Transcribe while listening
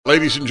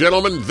Ladies and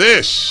gentlemen,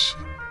 this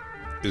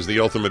is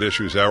the Ultimate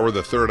Issues Hour,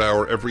 the third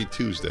hour every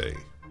Tuesday.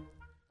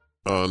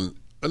 On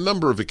a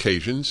number of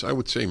occasions, I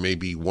would say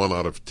maybe 1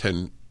 out of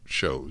 10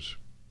 shows,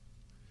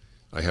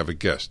 I have a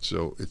guest.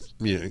 So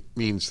it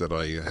means that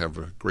I have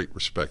a great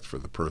respect for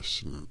the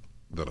person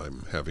that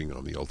I'm having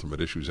on the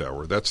Ultimate Issues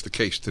Hour. That's the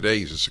case today.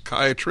 He's a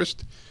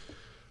psychiatrist,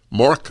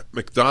 Mark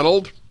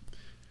McDonald,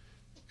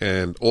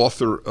 and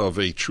author of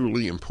a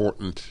truly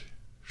important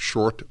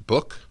short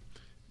book,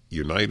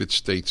 United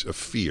States of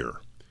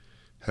Fear,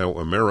 How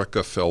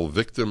America Fell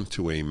Victim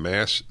to a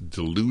Mass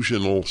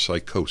Delusional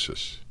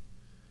Psychosis.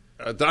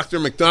 Dr.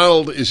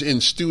 McDonald is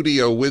in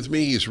studio with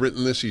me. He's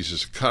written this. He's a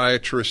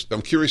psychiatrist.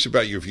 I'm curious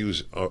about your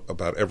views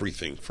about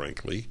everything,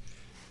 frankly.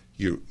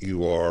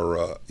 You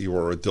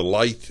are a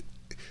delight.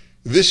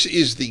 This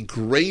is the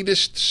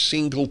greatest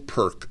single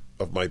perk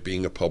of my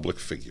being a public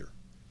figure.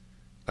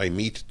 I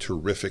meet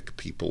terrific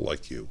people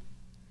like you.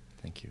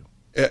 Thank you.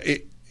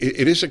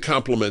 It is a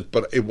compliment,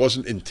 but it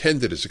wasn't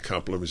intended as a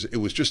compliment. It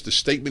was just a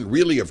statement,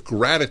 really, of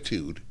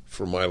gratitude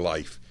for my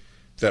life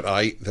that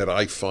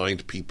I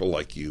find people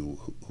like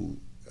you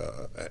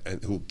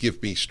who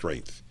give me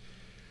strength.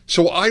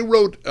 So I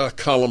wrote a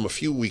column a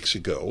few weeks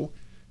ago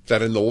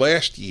that in the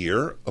last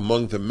year,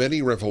 among the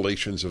many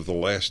revelations of the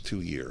last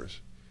 2 years,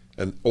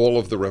 and all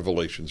of the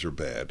revelations are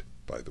bad,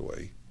 by the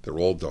way, they're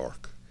all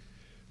dark,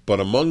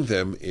 but among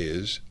them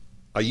is,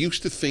 I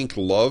used to think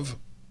love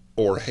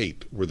or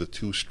hate were the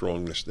two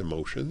strongest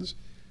emotions,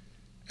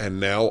 and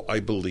now I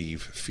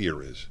believe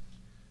fear is.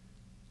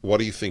 What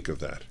do you think of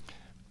that?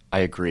 I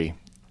agree.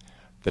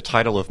 The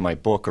title of my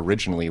book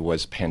originally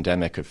was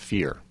Pandemic of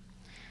Fear,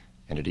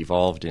 and it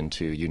evolved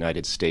into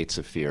United States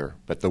of Fear,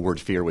 but the word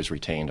fear was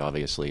retained,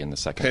 obviously, in the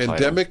second title.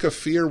 Pandemic of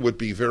Fear would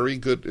be very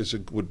good,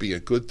 would be a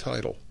good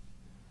title.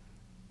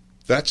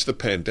 That's the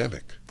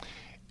pandemic.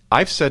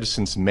 I've said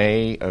since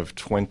May of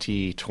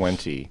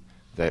 2020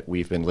 that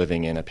we've been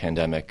living in a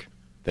pandemic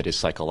that is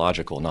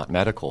psychological, not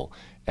medical,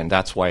 and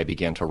that's why I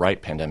began to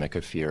write Pandemic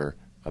of Fear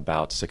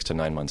about 6 to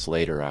 9 months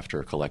later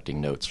after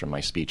collecting notes from my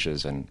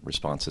speeches and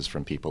responses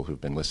from people who've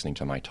been listening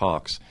to my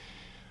talks.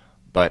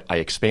 But I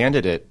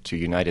expanded it to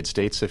United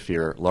States of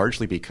Fear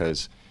largely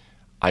because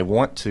I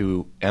want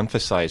to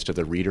emphasize to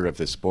the reader of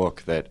this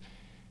book that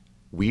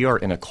we are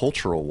in a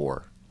cultural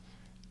war.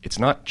 It's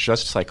not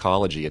just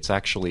psychology, it's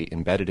actually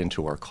embedded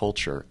into our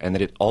culture, and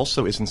that it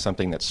also isn't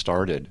something that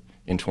started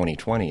in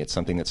 2020. It's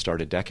something that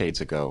started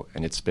decades ago,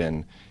 and it's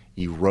been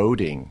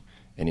eroding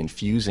and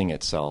infusing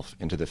itself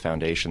into the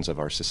foundations of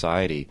our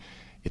society.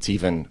 It's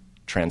even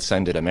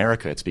transcended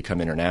America. It's become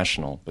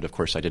international. But of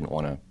course, I didn't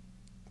want to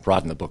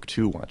broaden the book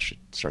too much.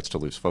 It starts to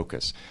lose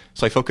focus.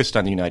 So I focused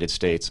on the United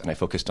States, and I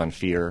focused on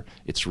fear,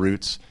 its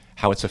roots,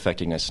 how it's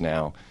affecting us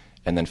now,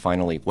 and then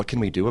finally, what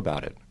can we do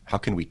about it? How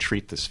can we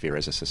treat this fear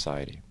as a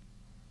society?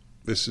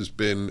 This has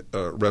been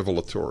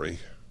revelatory.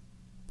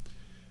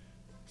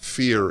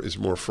 Fear is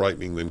more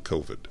frightening than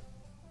COVID,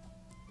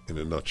 in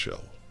a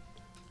nutshell.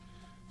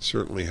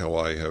 Certainly how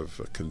I have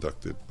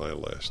conducted my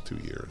last 2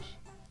 years.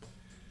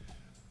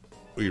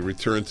 We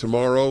return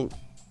tomorrow.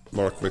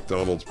 Mark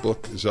McDonald's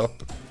book is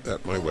up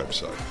at my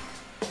website.